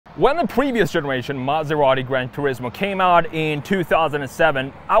When the previous generation Maserati GranTurismo came out in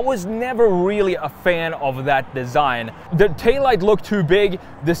 2007, I was never really a fan of that design. The taillight looked too big,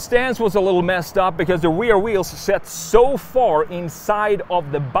 the stance was a little messed up because the rear wheels set so far inside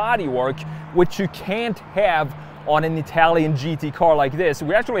of the bodywork, which you can't have on an Italian GT car like this.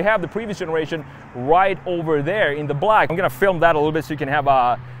 We actually have the previous generation right over there in the black. I'm gonna film that a little bit so you can have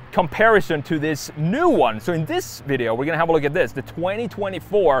a comparison to this new one. So in this video, we're gonna have a look at this, the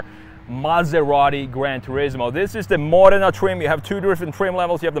 2024 Maserati GranTurismo. This is the Modena trim. You have two different trim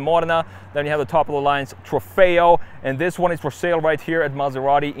levels. You have the Modena, then you have the top of the lines Trofeo, and this one is for sale right here at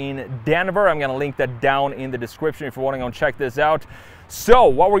Maserati in Denver. I'm gonna link that down in the description if you want to go check this out. So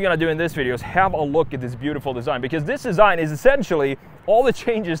what we're gonna do in this video is have a look at this beautiful design, because this design is essentially all the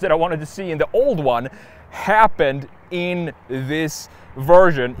changes that I wanted to see in the old one happened in this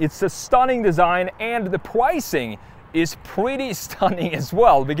version. It's a stunning design, and the pricing is pretty stunning as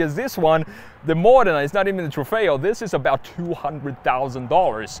well, because this one, the Modena, is not even the Trofeo. This is about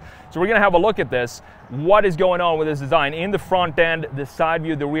 $200,000. So we're gonna have a look at this, what is going on with this design in the front end, the side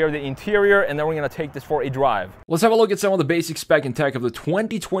view, the rear, the interior, and then we're gonna take this for a drive. Let's have a look at some of the basic spec and tech of the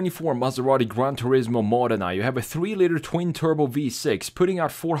 2024 Maserati GranTurismo Modena. You have a 3-liter twin-turbo V6, putting out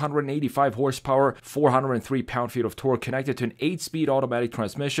 485 horsepower, 403 pound-feet of torque, connected to an 8-speed automatic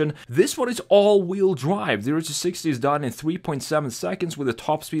transmission. This one is all-wheel drive. 0 to 60 is done in 3.7 seconds with a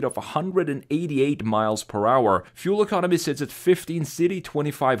top speed of 188 miles per hour. Fuel economy sits at 15 city,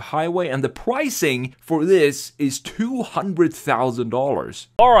 25 highway, and the pricing for this is $200,000.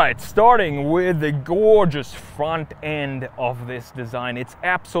 All right, starting with the gorgeous front end of this design. It's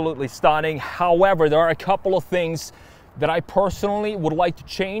absolutely stunning. However, there are a couple of things that I personally would like to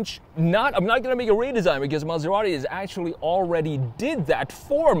change. I'm not going to make a redesign, because Maserati has actually already did that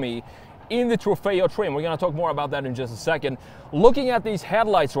for me in the Trofeo trim. We're going to talk more about that in just a second. Looking at these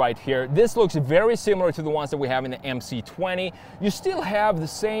headlights right here, this looks very similar to the ones that we have in the MC20. You still have the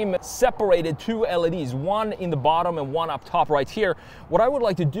same separated two LEDs, one in the bottom and one up top right here. What I would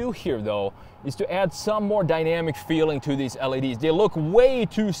like to do here though is to add some more dynamic feeling to these LEDs. They look way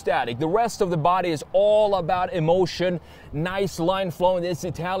too static. The rest of the body is all about emotion, nice line flow, and this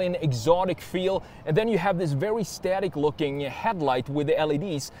Italian exotic feel. And then you have this very static looking headlight with the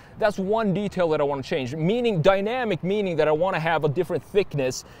LEDs. That's one detail that I want to change, meaning dynamic, meaning that I want to have a different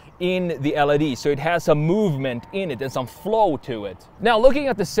thickness in the LED, so it has some movement in it and some flow to it. Now, looking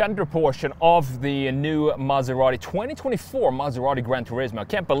at the center portion of the new Maserati 2024 Maserati GranTurismo, I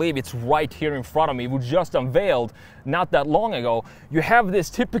can't believe it's right here in front of me. It was just unveiled not that long ago. You have this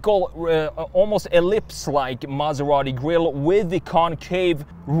typical almost ellipse-like Maserati grille with the concave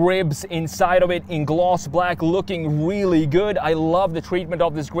ribs inside of it in gloss black, looking really good. I love the treatment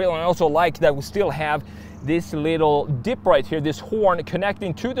of this grille, and I also like that we still have this little dip right here, this horn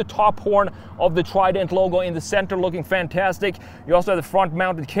connecting to the top horn of the Trident logo in the center, looking fantastic. You also have the front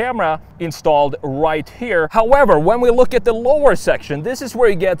mounted camera installed right here. However, when we look at the lower section, this is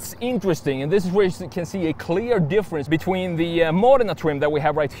where it gets interesting, and this is where you can see a clear difference between the Modena trim that we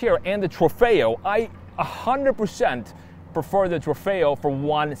have right here and the Trofeo. I 100% prefer the Trofeo for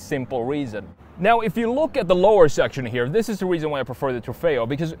one simple reason. Now, if you look at the lower section here, this is the reason why I prefer the Trofeo,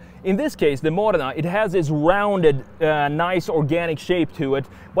 because in this case, the Modena, it has this rounded, nice organic shape to it,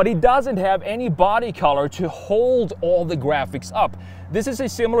 but it doesn't have any body color to hold all the graphics up. This is a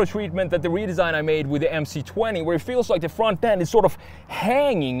similar treatment that the redesign I made with the MC20, where it feels like the front end is sort of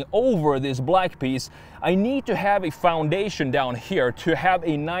hanging over this black piece. I need to have a foundation down here to have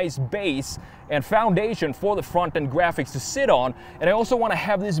a nice base and foundation for the front end graphics to sit on, and I also want to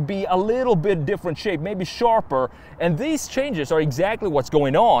have this be a little bit different shape, maybe sharper, and these changes are exactly what's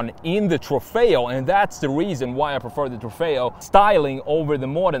going on in the Trofeo, and that's the reason why I prefer the Trofeo styling over the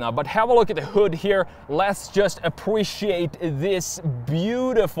Modena. But have a look at the hood here. Let's just appreciate this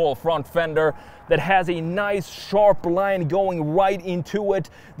beautiful front fender that has a nice sharp line going right into it.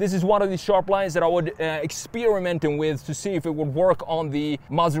 This is one of the sharp lines that I would experimenting with to see if it would work on the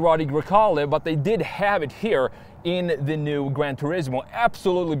Maserati Grecale, but they did have it here in the new GranTurismo.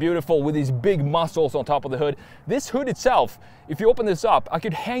 Absolutely beautiful with these big muscles on top of the hood. This hood itself, if you open this up, I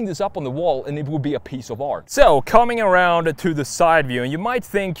could hang this up on the wall and it would be a piece of art. So coming around to the side view, and you might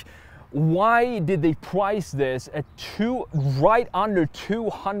think, why did they price this at right under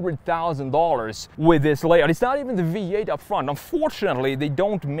 $200,000 with this layout? It's not even the V8 up front. Unfortunately, they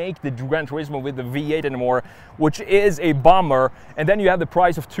don't make the GranTurismo with the V8 anymore, which is a bummer. And then you have the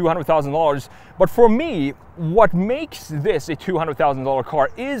price of $200,000. But for me, what makes this a $200,000 car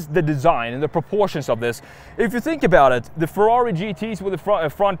is the design and the proportions of this. If you think about it, the Ferrari GTs with the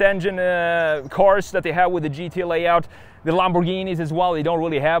front engine cars that they have with the GT layout, the Lamborghinis as well. They don't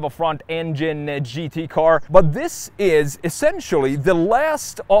really have a front engine GT car, but this is essentially the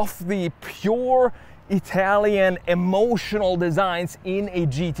last of the pure Italian emotional designs in a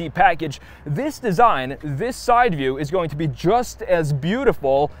GT package. This design, this side view, is going to be just as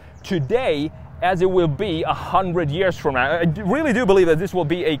beautiful today as it will be 100 years from now. I really do believe that this will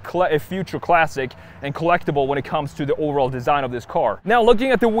be a future classic and collectible when it comes to the overall design of this car. Now, looking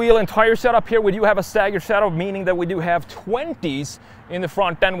at the wheel and tire setup here, we do have a staggered setup, meaning that we do have 20s in the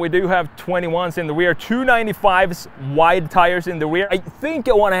front end, we do have 21s in the rear, 295s wide tires in the rear. I think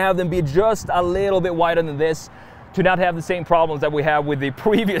I want to have them be just a little bit wider than this, to not have the same problems that we have with the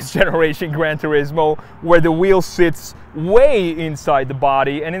previous generation GranTurismo, where the wheel sits way inside the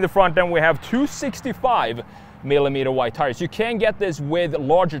body. And in the front end we have 265mm wide tires. You can get this with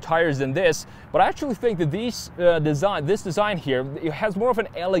larger tires than this, but I actually think that this design here, it has more of an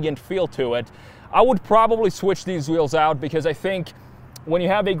elegant feel to it. I would probably switch these wheels out, because I think when you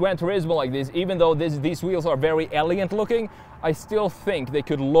have a GranTurismo like this, even though these wheels are very elegant looking, I still think they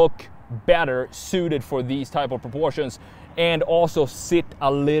could look better suited for these type of proportions and also sit a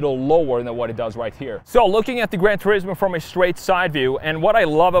little lower than what it does right here. So looking at the GranTurismo from a straight side view, and what I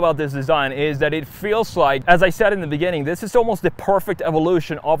love about this design is that it feels like, as I said in the beginning, this is almost the perfect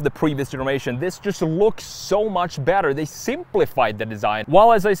evolution of the previous generation. This just looks so much better. They simplified the design.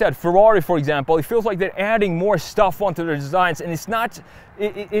 While, as I said, Ferrari, for example, it feels like they're adding more stuff onto their designs, and it's not,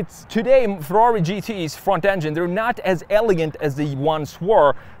 it's today Ferrari GT's front engine, they're not as elegant as they once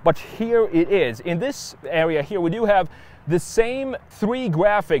were, but here it is. In this area here, we do have the same 3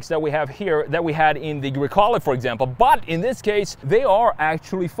 graphics that we have here that we had in the Gricola, for example, but in this case they are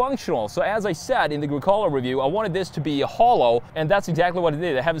actually functional. So as I said in the Gricola review, I wanted this to be a hollow, and that's exactly what it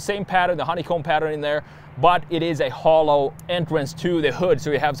did. They have the same pattern, the honeycomb pattern in there, but it is a hollow entrance to the hood,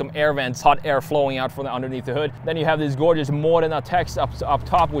 so you have some air vents, hot air flowing out from underneath the hood. Then you have this gorgeous Modena text up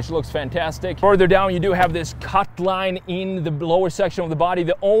top, which looks fantastic. Further down you do have this cut line in the lower section of the body.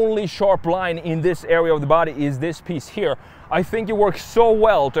 The only sharp line in this area of the body is this piece here. I think it works so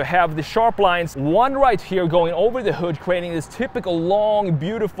well to have the sharp lines, one right here going over the hood, creating this typical long,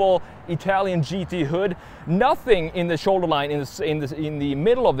 beautiful Italian GT hood. Nothing in the shoulder line in the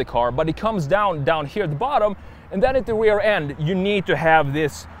middle of the car, but it comes down here at the bottom. And then at the rear end, you need to have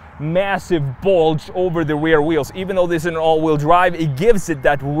this massive bulge over the rear wheels. Even though this is an all-wheel drive, it gives it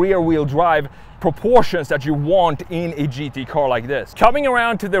that rear wheel drive proportions that you want in a GT car like this. Coming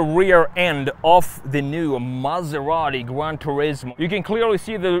around to the rear end of the new Maserati GranTurismo, you can clearly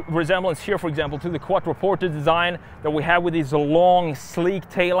see the resemblance here, for example, to the quattroporte design that we have with these long, sleek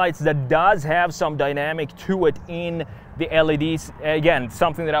taillights that does have some dynamic to it in the LEDs. Again,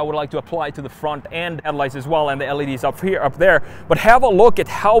 something that I would like to apply to the front end headlights as well, and the LEDs up there. But have a look at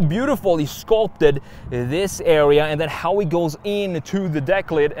how beautiful he sculpted this area, and then how he goes into the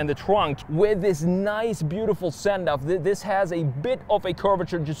deck lid and the trunk with this nice, beautiful send-off. This has a bit of a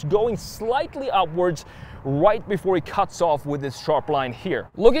curvature, just going slightly upwards right before he cuts off with this sharp line here.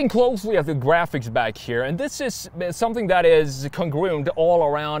 Looking closely at the graphics back here, and this is something that is congruent all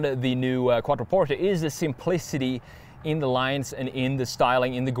around the new quattroporte, is the simplicity in the lines and in the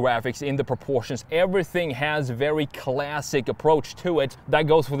styling, in the graphics, in the proportions. Everything has a very classic approach to it. That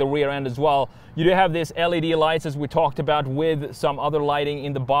goes for the rear end as well. You do have this LED lights, as we talked about, with some other lighting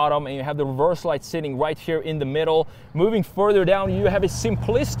in the bottom, and you have the reverse light sitting right here in the middle. Moving further down, you have a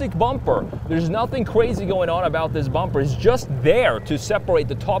simplistic bumper. There's nothing crazy going on about this bumper. It's just there to separate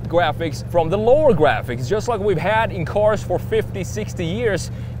the top graphics from the lower graphics, just like we've had in cars for 50, 60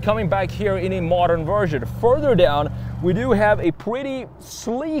 years, coming back here in a modern version. Further down, we do have a pretty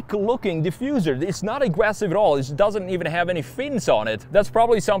sleek looking diffuser. It's not aggressive at all. It doesn't even have any fins on it. That's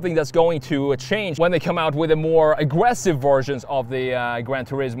probably something that's going to change when they come out with the more aggressive versions of the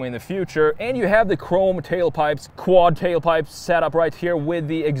GranTurismo in the future. And you have the chrome tailpipes, quad tailpipes set up right here with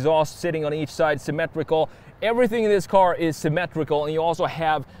the exhaust sitting on each side, symmetrical. Everything in this car is symmetrical, and you also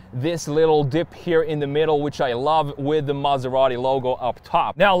have this little dip here in the middle, which I love, with the Maserati logo up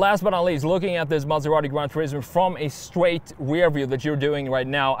top. Now, last but not least, looking at this Maserati GranTurismo from a straight rear view that you're doing right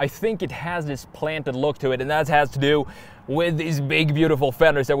now, I think it has this planted look to it, and that has to do with these big, beautiful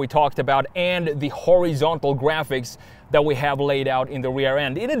fenders that we talked about and the horizontal graphics that we have laid out in the rear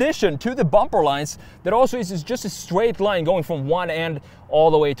end. In addition to the bumper lines, that also is just a straight line going from one end all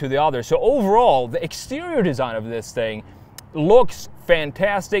the way to the other. So overall, the exterior design of this thing looks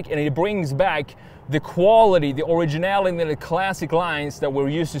fantastic, and it brings back the quality, the originality, and the classic lines that we're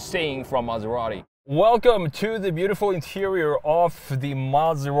used to seeing from Maserati. Welcome to the beautiful interior of the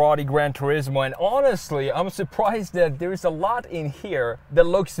Maserati GranTurismo, and honestly, I'm surprised that there's a lot in here that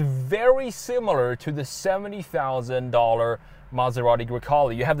looks very similar to the $70,000 Maserati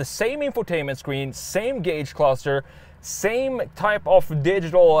Grecale. You have the same infotainment screen, same gauge cluster, same type of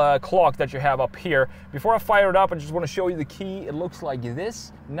digital clock that you have up here. Before I fire it up, I just want to show you the key. It looks like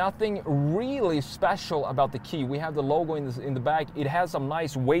this. Nothing really special about the key. We have the logo in the back. It has some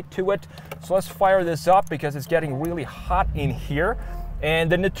nice weight to it. So let's fire this up because it's getting really hot in here.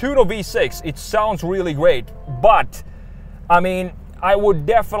 And the Nettuno V6, it sounds really great, but I mean, I would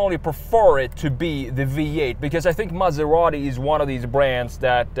definitely prefer it to be the V8 because I think Maserati is one of these brands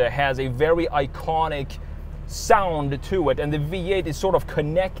that has a very iconic sound to it, and the V8 is sort of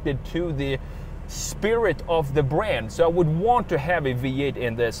connected to the spirit of the brand. So I would want to have a V8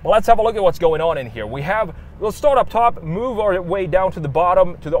 in this. Well, let's have a look at what's going on in here. We'll start up top, move our way down to the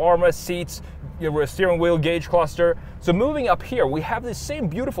bottom, to the armrest, seats, your steering wheel, gauge cluster. So moving up here, we have the same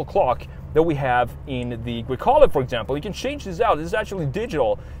beautiful clock that we have in the Grecale, for example. You can change this out. This is actually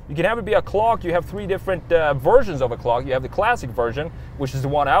digital. You can have it be a clock. You have three different versions of a clock. You have the classic version, which is the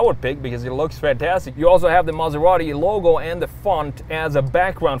one I would pick because it looks fantastic. You also have the Maserati logo and the font as a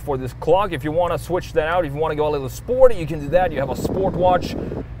background for this clock. If you want to switch that out, if you want to go a little sporty, you can do that. You have a sport watch,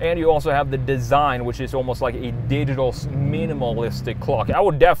 and you also have the design, which is almost like a digital minimalistic clock. I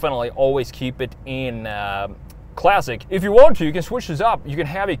would definitely always keep it in classic. If you want to, you can switch this up. You can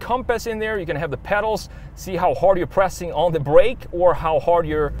have a compass in there, you can have the pedals, see how hard you're pressing on the brake or how hard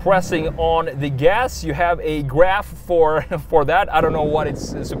you're pressing on the gas. You have a graph for that. I don't know what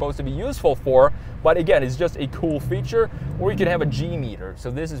it's supposed to be useful for, but again, it's just a cool feature. Or you can have a G meter.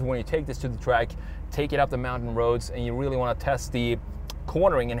 So this is when you take this to the track, take it up the mountain roads, and you really want to test the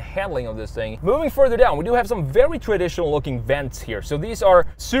cornering and handling of this thing. Moving further down, we do have some very traditional looking vents here. So these are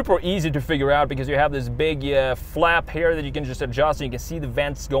super easy to figure out because you have this big flap here that you can just adjust, and you can see the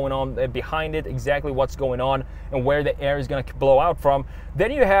vents going on behind it, exactly what's going on and where the air is going to blow out from.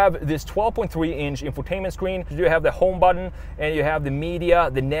 Then you have this 12.3-inch infotainment screen. You have the home button, and you have the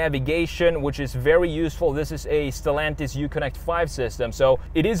media, the navigation, which is very useful. This is a Stellantis Uconnect 5 system, so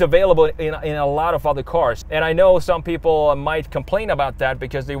it is available in a lot of other cars. And I know some people might complain about that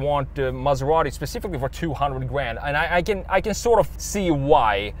because they want Maserati specifically for 200 grand, and I can sort of see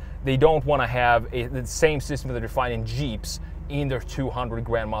why they don't want to have the same system that they find in Jeeps in their 200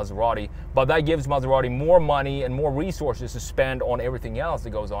 grand Maserati, but that gives Maserati more money and more resources to spend on everything else that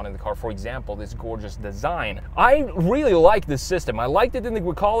goes on in the car. For example, this gorgeous design. I really like this system. I liked it in the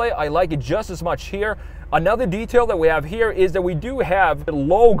Grecale. I like it just as much here. Another detail that we have here is that we do have the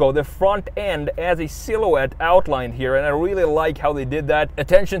logo, the front end, as a silhouette outlined here, and I really like how they did that.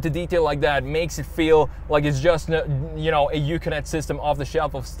 Attention to detail like that makes it feel like it's just, you know, a Uconnect system off the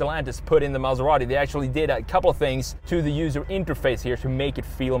shelf of Stellantis put in the Maserati. They actually did a couple of things to the user interface here to make it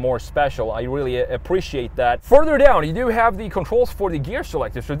feel more special. I really appreciate that. Further down, you do have the controls for the gear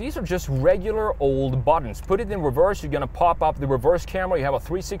selector. So these are just regular old buttons. Put it in reverse, you're gonna pop up the reverse camera. You have a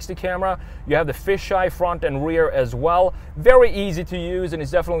 360 camera. You have the fisheye front and rear as well. Very easy to use, and it's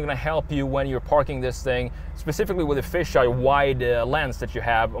definitely going to help you when you're parking this thing, specifically with the fisheye wide lens that you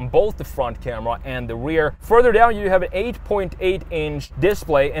have on both the front camera and the rear. Further down, you have an 8.8-inch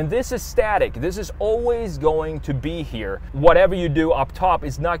display, and this is static. This is always going to be here. Whatever you do up top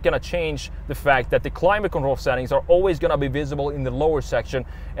is not going to change the fact that the climate control settings are always going to be visible in the lower section,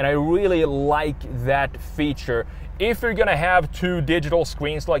 and I really like that feature. If you're gonna have two digital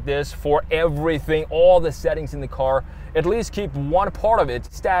screens like this for everything, all the settings in the car, at least keep one part of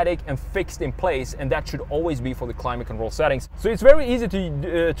it static and fixed in place, and that should always be for the climate control settings. So it's very easy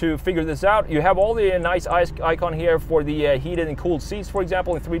to figure this out. You have all the nice icon here for the heated and cooled seats, for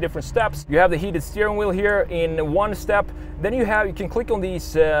example, in 3 different steps. You have the heated steering wheel here in 1 step. Then you can click on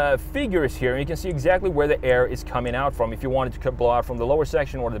these figures here, and you can see exactly where the air is coming out from. If you wanted to blow out from the lower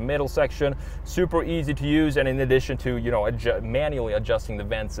section or the middle section, super easy to use. And in addition to, you know, manually adjusting the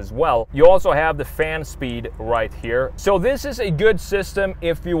vents as well, you also have the fan speed right here. So this is a good system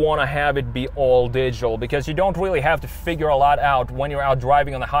if you want to have it be all digital, because you don't really have to figure a lot out when you're out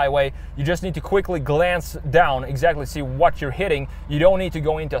driving on the highway. You just need to quickly glance down, exactly see what you're hitting. You don't need to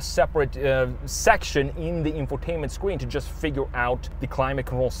go into a separate section in the infotainment screen to just figure out the climate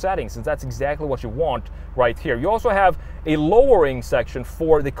control settings, and that's exactly what you want right here. You also have a lowering section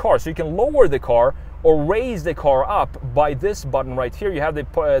for the car, so you can lower the car or raise the car up by this button right here. You have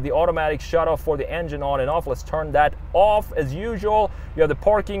the automatic shut off for the engine on and off. Let's turn that off as usual. You have the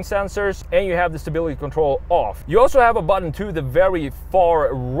parking sensors, and you have the stability control off. You also have a button to the very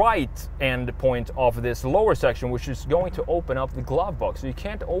far right end point of this lower section, which is going to open up the glove box. So you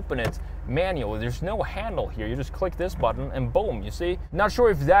can't open it manually. There's no handle here. You just click this button and boom, you see? Not sure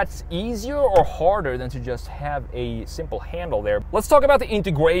if that's easier or harder than to just have a simple handle there. Let's talk about the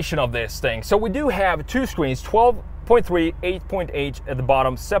integration of this thing. So we do have two screens, 12.3, 8.8 at the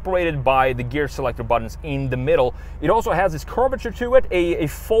bottom, separated by the gear selector buttons in the middle. It also has this curvature to it, a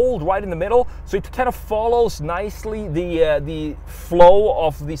fold right in the middle, so it kind of follows nicely the flow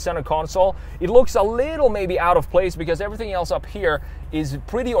of the center console. It looks a little maybe out of place because everything else up here is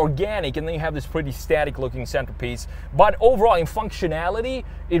pretty organic, and then you have this pretty static looking centerpiece. But overall, in functionality,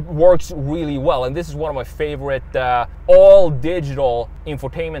 it works really well. And this is one of my favorite all digital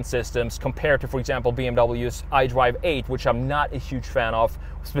infotainment systems compared to, for example, BMW's iDrive 8, which I'm not a huge fan of,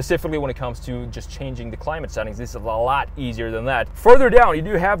 specifically when it comes to just changing the climate settings. This is a lot easier than that. Further down, you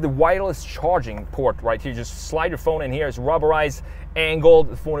do have the wireless charging port right here. Just slide your phone in here. It's rubberized,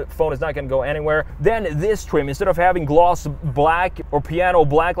 angled. The phone is not going to go anywhere. Then this trim, instead of having gloss black or piano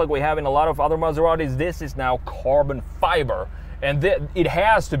black like we have in a lot of other Maseratis, this is now carbon fiber. And it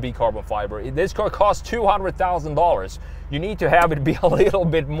has to be carbon fiber. This car costs $200,000. You need to have it be a little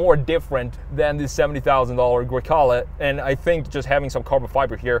bit more different than the $70,000 Grecale. And I think just having some carbon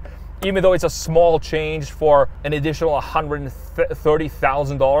fiber here, even though it's a small change for an additional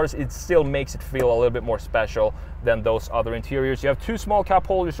 $130,000, it still makes it feel a little bit more special than those other interiors. You have two small cup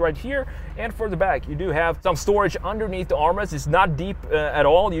holders right here, and for the back you do have some storage underneath the armrest. It's not deep at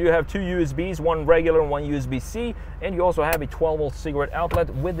all. You do have two USBs, one regular and one USB-C, and you also have a 12-volt cigarette outlet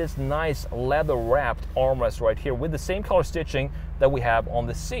with this nice leather-wrapped armrest right here with the same color stitching that we have on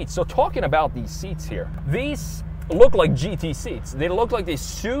the seats. So talking about these seats here, these look like GT seats. They look like they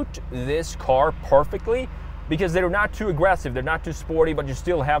suit this car perfectly because they're not too aggressive, they're not too sporty, but you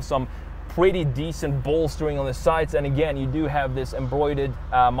still have some pretty decent bolstering on the sides. And again, you do have this embroidered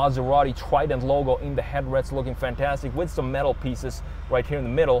Maserati Trident logo in the headrests, looking fantastic, with some metal pieces right here in the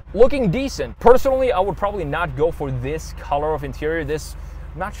middle, looking decent. Personally, I would probably not go for this color of interior. This,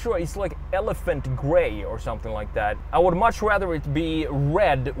 not sure, it's like elephant gray or something like that. I would much rather it be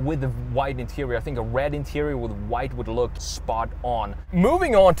red with the white interior. I think a red interior with white would look spot on.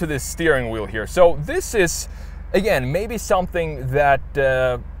 Moving on to this steering wheel here. So this is, again, maybe something that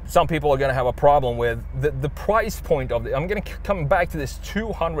some people are going to have a problem with. The price point of I'm going to come back to this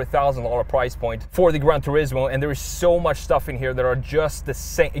 $200,000 price point for the GranTurismo, and there is so much stuff in here that are just the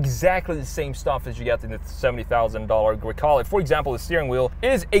same, exactly the same stuff as you get in the $70,000 Grecale. For example, the steering wheel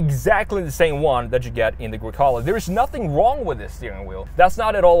is exactly the same one that you get in the Grecale. There is nothing wrong with this steering wheel. That's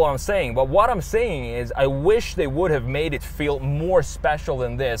not at all what I'm saying, but what I'm saying is I wish they would have made it feel more special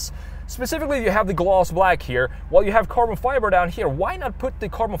than this. Specifically, you have the gloss black here, while you have carbon fiber down here. Why not put the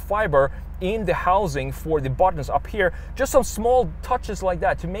carbon fiber in the housing for the buttons up here? Just some small touches like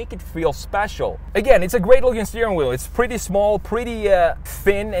that to make it feel special. Again, it's a great looking steering wheel. It's pretty small, pretty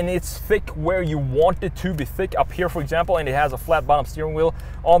thin, and it's thick where you want it to be thick up here, for example, and it has a flat bottom steering wheel.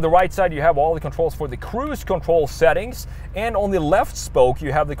 On the right side, you have all the controls for the cruise control settings, and on the left spoke,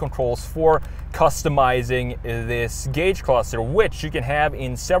 you have the controls for customizing this gauge cluster, which you can have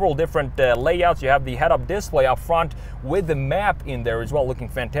in several different layouts. You have the head-up display up front with the map in there as well, looking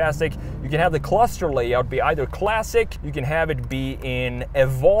fantastic. You can have the cluster layout be either classic, you can have it be in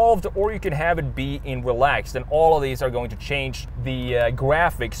evolved, or you can have it be in relaxed, and all of these are going to change the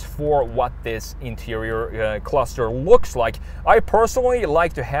graphics for what this interior cluster looks like. I personally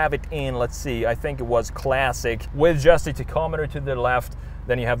like to have it in, let's see, I think it was classic, with just a tachometer to the left.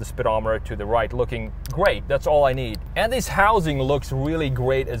 Then you have the speedometer to the right, looking great. That's all I need. And this housing looks really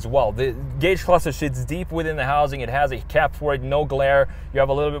great as well. The gauge cluster sits deep within the housing. It has a cap for it, no glare. You have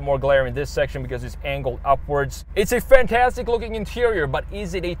a little bit more glare in this section because it's angled upwards. It's a fantastic looking interior, but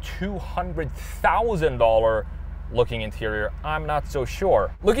is it a $200,000 looking interior? I'm not so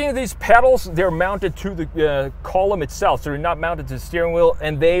sure. Looking at these pedals, they're mounted to the column itself, so they're not mounted to the steering wheel,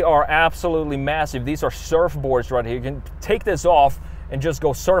 and they are absolutely massive. These are surfboards right here. You can take this off and just go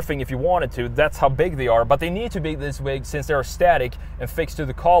surfing if you wanted to. That's how big they are, but they need to be this big since they're static and fixed to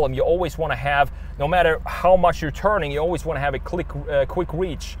the column. You always want to have, no matter how much you're turning, you always want to have a quick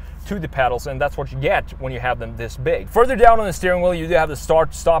reach to the pedals, and that's what you get when you have them this big. Further down on the steering wheel, you do have the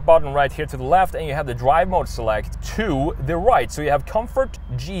start-stop button right here to the left, and you have the drive mode select to the right. So you have Comfort,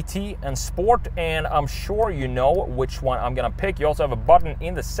 GT, and Sport, and I'm sure you know which one I'm gonna pick. You also have a button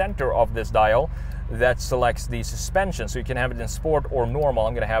in the center of this dial that selects the suspension, so you can have it in Sport or normal.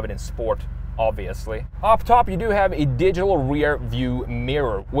 I'm gonna have it in Sport, obviously. Up top, you do have a digital rear view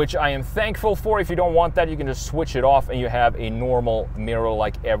mirror, which I am thankful for. If you don't want that, you can just switch it off and you have a normal mirror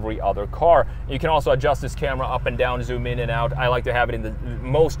like every other car. You can also adjust this camera up and down, zoom in and out. I like to have it in the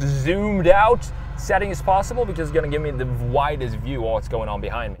most zoomed out setting as possible because it's gonna give me the widest view of what's going on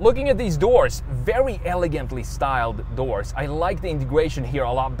behind me. Looking at these doors, very elegantly styled doors. I like the integration here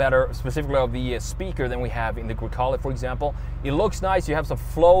a lot better, specifically of the speaker than we have in the Grecale, for example. It looks nice. You have some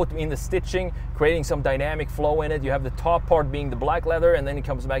flow in the stitching, creating some dynamic flow in it. You have the top part being the black leather, and then it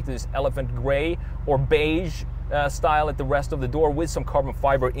comes back to this elephant gray or beige style at the rest of the door with some carbon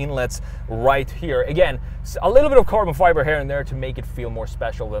fiber inlets right here. Again, a little bit of carbon fiber here and there to make it feel more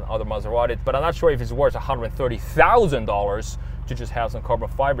special than other Maseratis, but I'm not sure if it's worth $130,000 to just have some carbon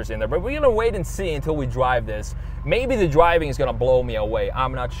fibers in there. But we're gonna wait and see until we drive this. Maybe the driving is gonna blow me away.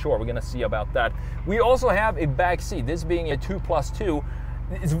 I'm not sure. We're gonna see about that. We also have a back seat, this being a 2+2.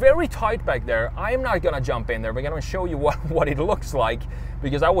 It's very tight back there. I'm not gonna jump in there. We're gonna show you what it looks like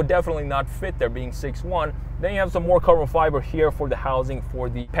because I would definitely not fit there being 6'1". Then you have some more carbon fiber here for the housing for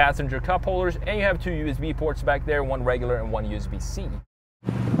the passenger cup holders, and you have 2 USB ports back there, one regular and one USB-C.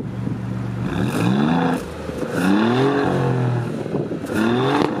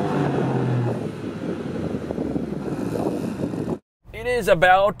 It is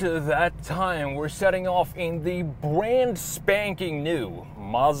about that time. We're setting off in the brand spanking new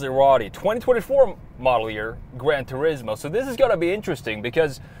Maserati 2024 model year GranTurismo. So this is going to be interesting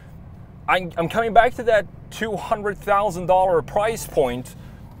because I'm coming back to that $200,000 price point,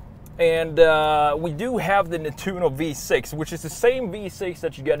 and we do have the Nettuno V6, which is the same V6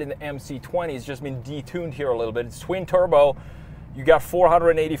 that you get in the MC20. It's just been detuned here a little bit. It's twin turbo. You got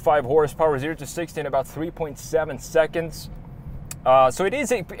 485 horsepower, 0 to 60 in about 3.7 seconds. So it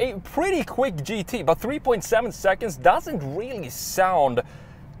is a pretty quick GT, but 3.7 seconds doesn't really sound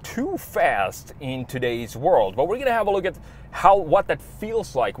too fast in today's world. But we're gonna have a look at what that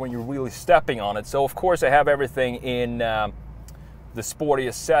feels like when you're really stepping on it. So of course I have everything in the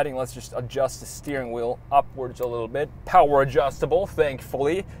sportiest setting. Let's just adjust the steering wheel upwards a little bit. Power adjustable,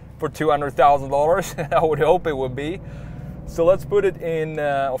 thankfully, for $200,000. I would hope it would be. So let's put it in,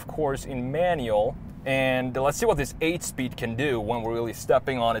 of course, in manual. And let's see what this 8-speed can do when we're really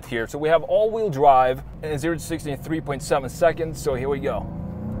stepping on it here. So we have all-wheel drive and 0 to 60 in 3.7 seconds. So here we go.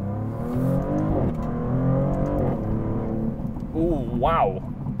 Ooh, wow.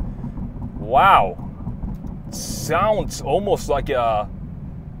 Wow. Sounds almost like a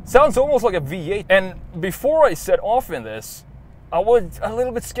V8. And before I set off in this, I was a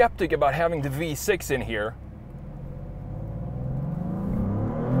little bit skeptic about having the V6 in here.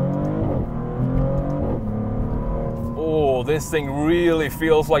 Oh, this thing really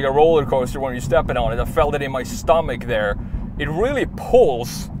feels like a roller coaster when you're stepping on it. I felt it in my stomach there. It really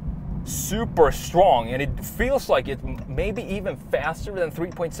pulls super strong, and it feels like it maybe even faster than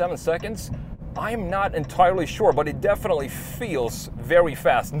 3.7 seconds. I'm not entirely sure, but it definitely feels very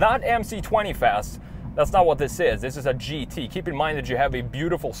fast. Not MC20 fast. That's not what this is. This is a GT. Keep in mind that you have a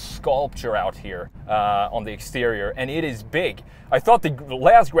beautiful sculpture out here on the exterior, and it is big. I thought the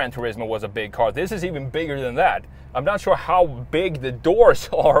last GranTurismo was a big car. This is even bigger than that. I'm not sure how big the doors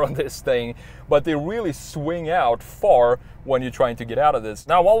are on this thing, but they really swing out far when you're trying to get out of this.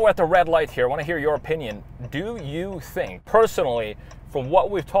 Now, while we're at the red light here, I want to hear your opinion. Do you think, personally, from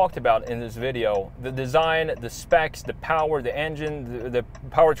what we've talked about in this video, the design, the specs, the power, the engine, the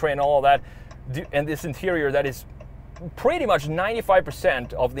powertrain, all of that, and this interior that is pretty much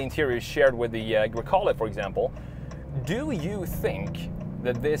 95% of the interior is shared with the Grecale, for example, do you think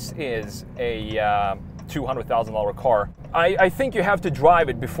that this is a $200,000 car? I think you have to drive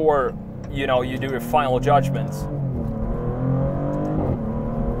it before you do your final judgments.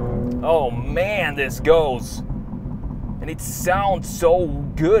 Oh man, this goes. And it sounds so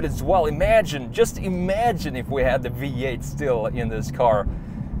good as well. Just imagine if we had the V8 still in this car.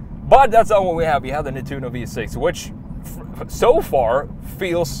 But that's not what we have. We have the Nettuno V6, which so far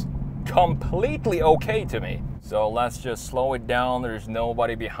feels completely okay to me. So let's just slow it down. There's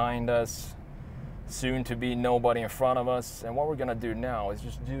nobody behind us, soon to be nobody in front of us. And what we're gonna do now is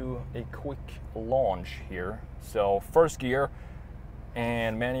just do a quick launch here. So first gear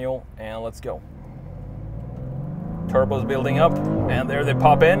and manual, and let's go. Turbo's building up, and there they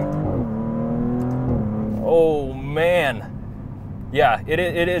pop in. Oh man. Yeah, it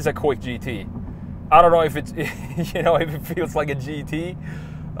is a quick GT. I don't know if it's, if it feels like a GT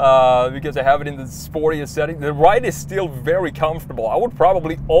because I have it in the sportiest setting. The ride is still very comfortable. I would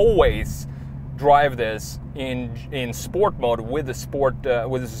probably always drive this in sport mode with the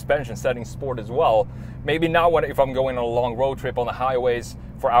suspension setting sport as well. Maybe not if I'm going on a long road trip on the highways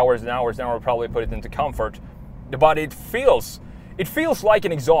for hours and hours, then I'll probably put it into comfort. But it feels like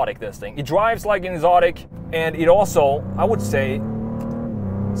an exotic, this thing. It drives like an exotic, and it also, I would say,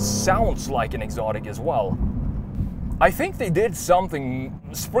 sounds like an exotic as well. I think they did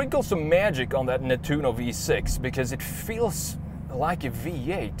sprinkle some magic on that Nettuno V6, because it feels like a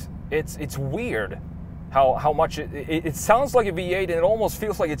V8. It's weird how much it sounds like a V8, and it almost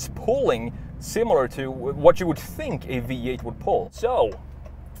feels like it's pulling similar to what you would think a V8 would pull. So,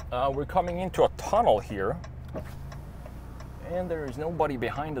 we're coming into a tunnel here, and there is nobody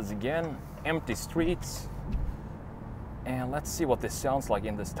behind us again. Empty streets. And let's see what this sounds like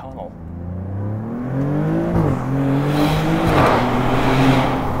in this tunnel.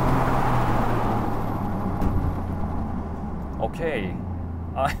 Okay,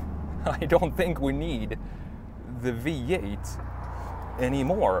 I don't think we need the V8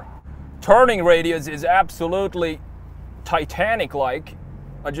 anymore. Turning radius is absolutely Titanic-like.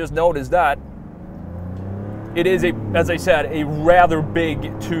 I just noticed that. It is, as I said, a rather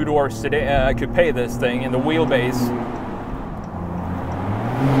big two-door sedan coupe, this thing, in the wheelbase.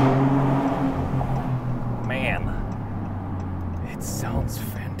 Man, it sounds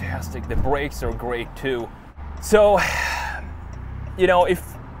fantastic. The brakes are great too. So, you know,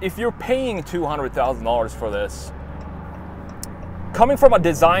 if you're paying $200,000 for this, coming from a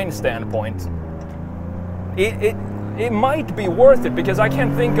design standpoint, it might be worth it, because I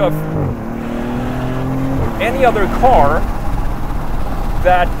can't think of any other car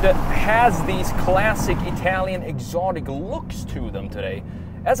that has these classic Italian exotic looks to them today.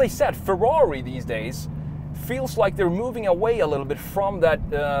 As I said, Ferrari these days feels like they're moving away a little bit from that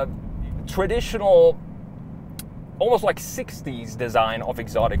traditional, almost like 60s design of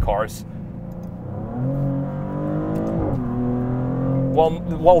exotic cars.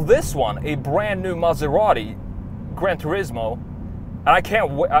 While this one, a brand new Maserati GranTurismo,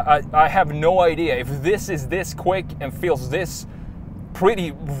 I have no idea if this is this quick and feels this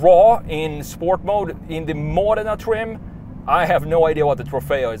pretty raw in sport mode in the Modena trim. I have no idea what the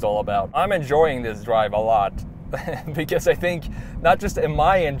Trofeo is all about. I'm enjoying this drive a lot because I think not just am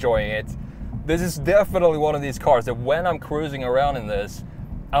I enjoying it, this is definitely one of these cars that when I'm cruising around in this,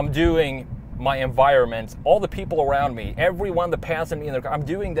 I'm doing my environment, all the people around me, everyone that passes me in their car, I'm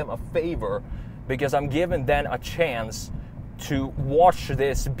doing them a favor, because I'm giving them a chance to watch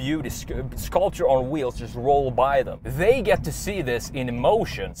this beauty sculpture on wheels just roll by them. They get to see this in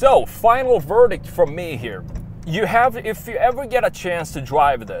motion. So, final verdict from me here. If you ever get a chance to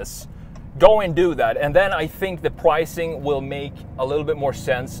drive this, go and do that. And then I think the pricing will make a little bit more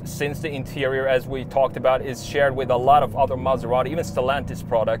sense, since the interior, as we talked about, is shared with a lot of other Maserati, even Stellantis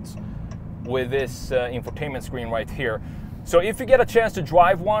products, with this infotainment screen right here. So if you get a chance to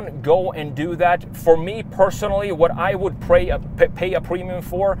drive one, go and do that. For me personally, what I would pay a premium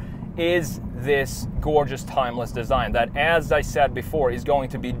for is this gorgeous timeless design that, as I said before, is going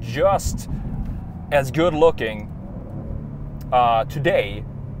to be just as good looking today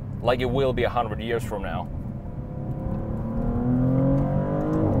like it will be 100 years from now.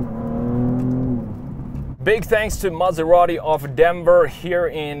 Big thanks to Maserati of Denver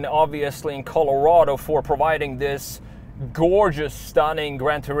here obviously in Colorado, for providing this gorgeous, stunning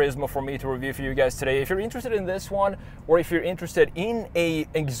GranTurismo for me to review for you guys today. If you're interested in this one, or if you're interested in a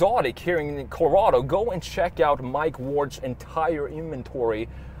exotic here in Colorado, go and check out Mike Ward's entire inventory,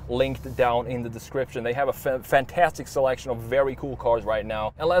 linked down in the description. They have a fantastic selection of very cool cars right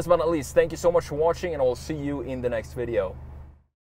now. And last but not least, thank you so much for watching, and I will see you in the next video.